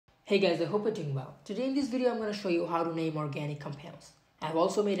Hey guys, I hope you're doing well. Today in this video I'm going to show you how to name organic compounds. I've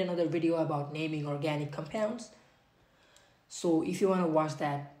also made another video about naming organic compounds. So if you want to watch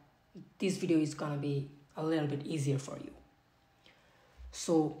that, this video is going to be a little bit easier for you.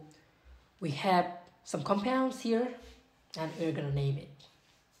 So we have some compounds here and we're going to name it.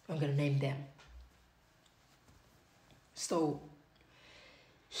 I'm going to name them. So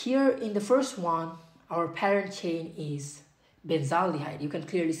here in the first one, our parent chain is benzaldehyde. You can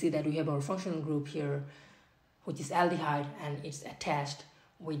clearly see that we have our functional group here, which is aldehyde, and it's attached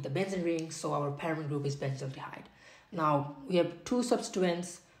with the benzene ring, so our parent group is benzaldehyde. Now we have two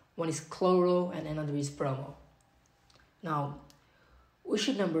substituents, one is chloro and another is bromo. Now we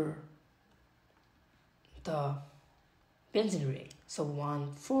should number the benzene ring. So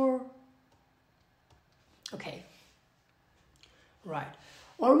 1, 4. Okay, right.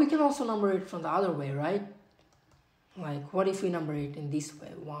 Or we can also number it from the other way, right? Like, what if we number it in this way?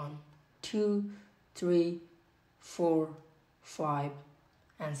 1, 2, 3, 4, 5,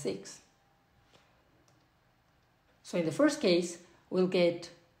 and 6. So in the first case, we'll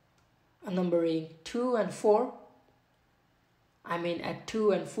get a numbering 2 and 4. I mean, at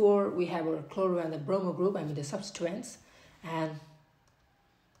 2 and 4, we have our chloro and the bromo group, I mean the substituents. And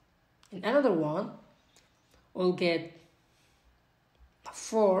in another one, we'll get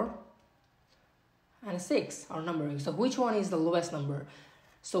 4 and 6, our numbering. So which one is the lowest number?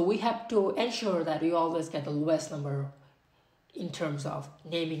 So we have to ensure that we always get the lowest number in terms of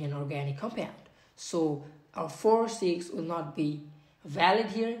naming an organic compound. So our 4, 6 will not be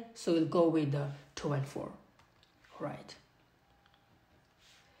valid here, so we'll go with the 2 and 4. Right.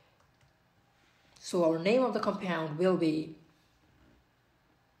 So our name of the compound will be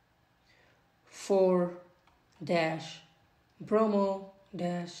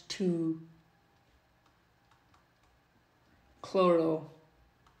 4-bromo-2 chloro,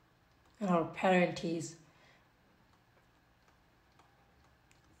 and our parent is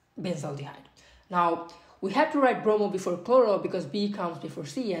benzaldehyde. Now we have to write bromo before chloro because B comes before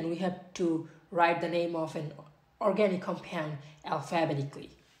C, and we have to write the name of an organic compound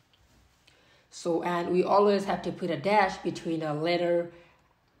alphabetically. So, and we always have to put a dash between a letter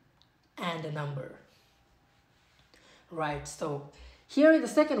and a number. Right, so here in the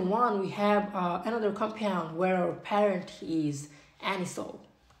second one, we have another compound where our parent is anisole.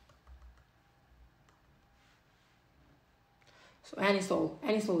 So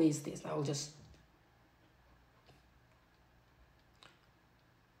anisole is this. I will just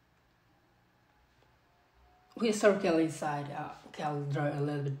we circle inside. Okay, I'll draw it a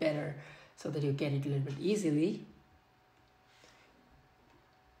little bit better so that you get it a little bit easily.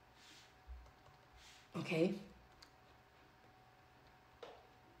 Okay.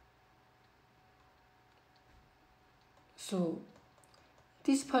 So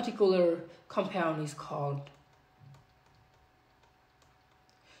this particular compound is called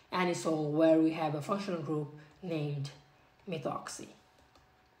anisole, where we have a functional group named methoxy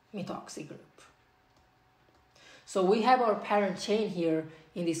group. So we have our parent chain here,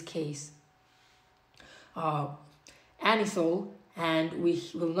 in this case anisole, and we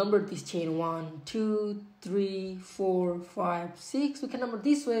will number this chain 1, 2, 3, 4, 5, 6. We can number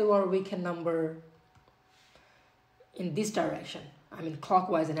this way, or we can number in this direction. I mean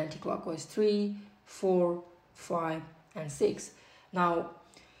clockwise and anti-clockwise. 3, 4, 5, and 6. Now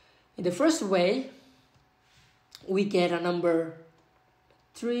in the first way, we get a number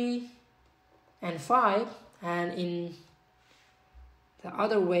 3 and 5, and in the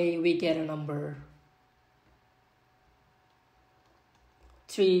other way we get a number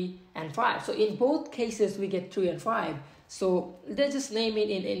 3 and 5. So in both cases we get 3 and 5. So let's just name it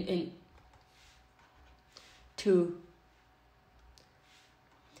in two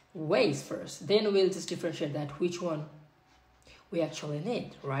ways first. Then we'll just differentiate that which one we actually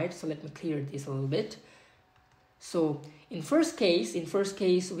need, right? So let me clear this a little bit. So in first case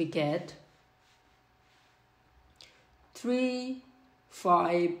we get 3,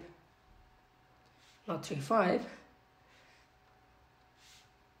 5, not 3, 5.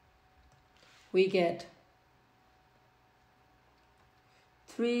 We get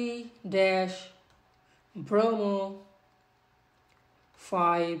 3-bromo,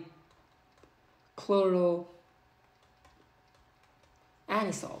 5 chloro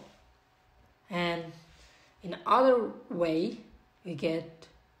anisole, and in other way we get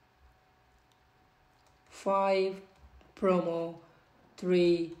 5-bromo,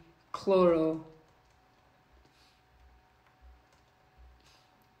 3 chloro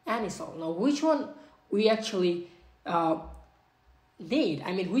anisole. Now which one we actually need?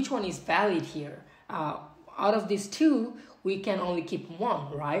 I mean, which one is valid here? Out of these two, we can only keep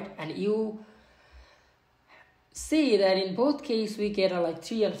one, right? And you see that in both cases we get like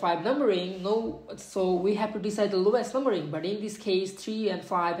 3 and 5 numbering. No, so we have to decide the lowest numbering, but in this case 3 and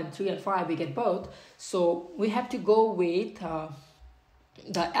 5 and 3 and 5 we get both, so we have to go with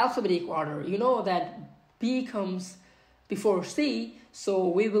the alphabetic order. You know that B comes before C, so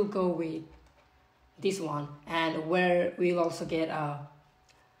we will go with this one, and where we'll also get a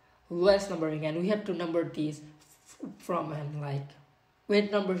lowest numbering, and we have to number these from and like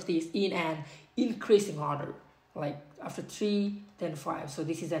when numbers these in an increasing order, like after 3 then 5. So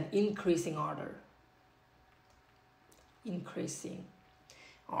this is an increasing order.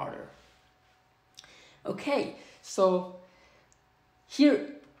 Okay, so here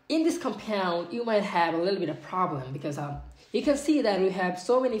in this compound you might have a little bit of problem, because you can see that we have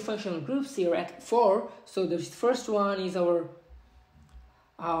so many functional groups here at 4. So the first one is our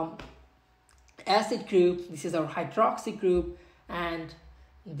acid group, this is our hydroxy group, and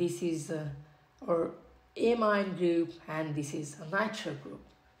this is our amine group, and this is a nitro group.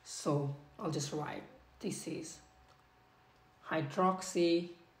 So I'll just write, this is hydroxy,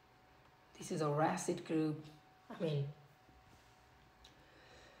 this is our acid group,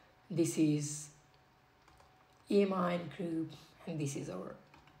 this is amine group, and this is our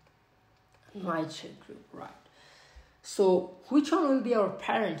nitro group, right? So which one will be our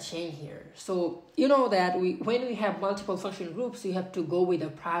parent chain here? So you know that when we have multiple functional groups, you have to go with a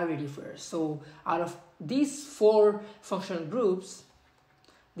priority first. So out of these 4 functional groups,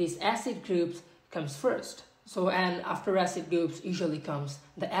 this acid groups comes first. So, and after acid groups usually comes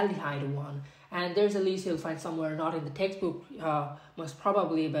the aldehyde one. And there's a list you'll find somewhere, not in the textbook most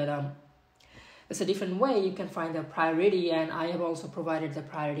probably, but it's a different way you can find the priority, and I have also provided the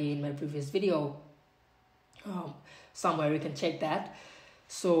priority in my previous video. Somewhere you can check that.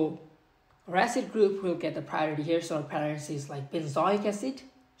 So our acid group will get the priority here. So our parents is like benzoic acid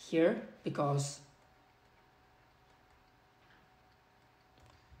here, because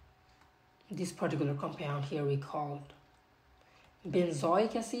this particular compound here we called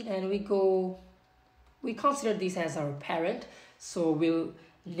benzoic acid, and we consider this as our parent. So we'll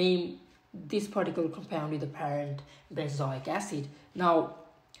name this particular compound with the parent benzoic acid. Now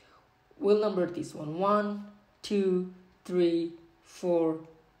we'll number this one 1, 2, 3, 4,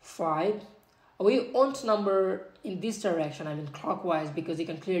 5. We won't number in this direction, clockwise, because you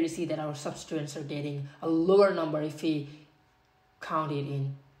can clearly see that our substituents are getting a lower number if we count it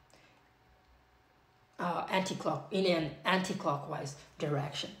in an anti-clockwise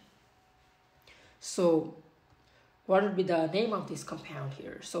direction. So what would be the name of this compound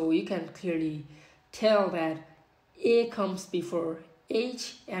here? So you can clearly tell that A comes before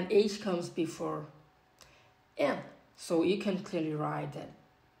H and H comes before N. So you can clearly write that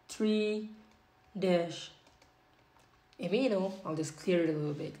 3-amino. I'll just clear it a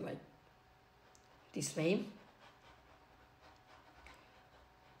little bit, like this name.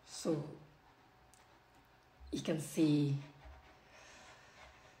 So you can see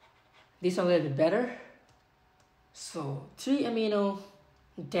this one a little bit better. So 3-amino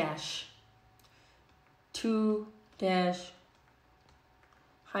dash 2 dash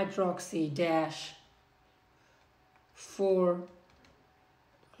hydroxy dash 4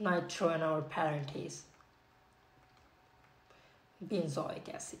 nitro, and our parent is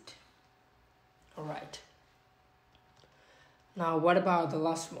benzoic acid. All right. Now what about the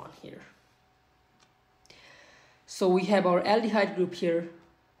last one here? So we have our aldehyde group here,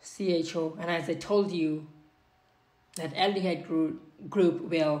 CHO, and as I told you, that aldehyde group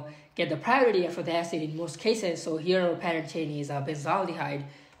will get the priority after the acid in most cases. So here our parent chain is a benzaldehyde,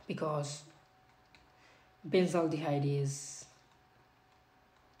 because benzaldehyde is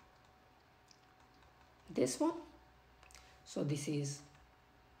this one. So this is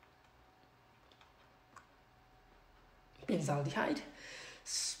benzaldehyde.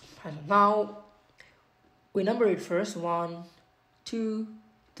 And now we number it first, 1, 2,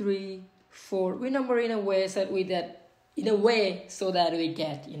 3, 4. We number in a way so that we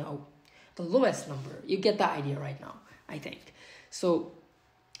get the lowest number. You get the idea right now, I think. So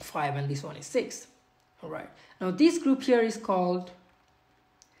 5, and this one is 6. All right. Now this group here is called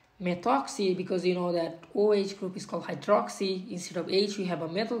methoxy, because you know that OH group is called hydroxy. Instead of H, we have a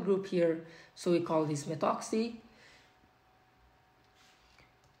methyl group here, so we call this methoxy.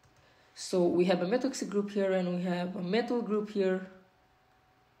 So we have a methoxy group here, and we have a methyl group here.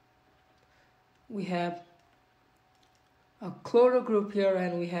 We have a chloro group here,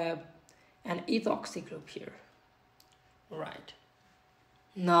 and we have an ethoxy group here. Right.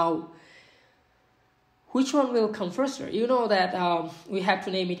 Now, which one will come first? You know that we have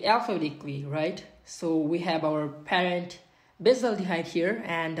to name it alphabetically, right? So we have our parent benzaldehyde here,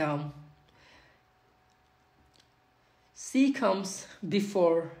 and C comes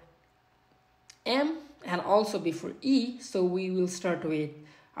before M and also before E, so we will start with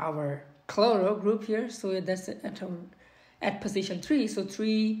our chloro group here. So that's at position 3, so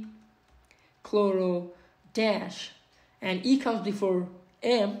 3 chloro dash, and E comes before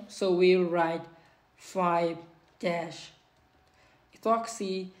M, so we'll write 5 dash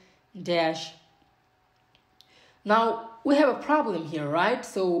ethoxy dash. Now we have a problem here, right?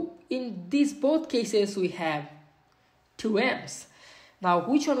 So in these both cases we have 2 M's. Now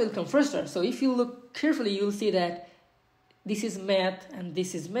which one will come first? So if you look carefully, you'll see that this is meth and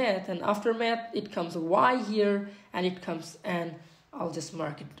this is meth, and after meth it comes Y here, and it comes, and I'll just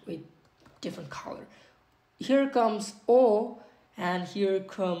mark it with different color. Here comes O, and here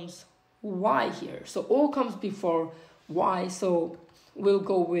comes Y here. So O comes before Y, so we'll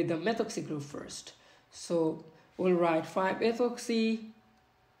go with the methoxy group first. So we'll write 5-ethoxy,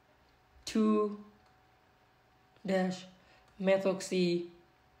 2 dash methoxy,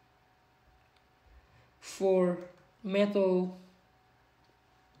 4 methyl,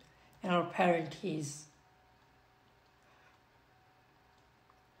 and our parent is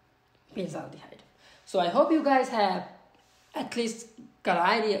benzaldehyde. So I hope you guys have at least got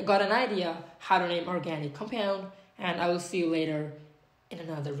an idea how to name organic compound, and I will see you later in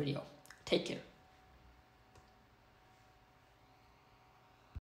another video. Take care.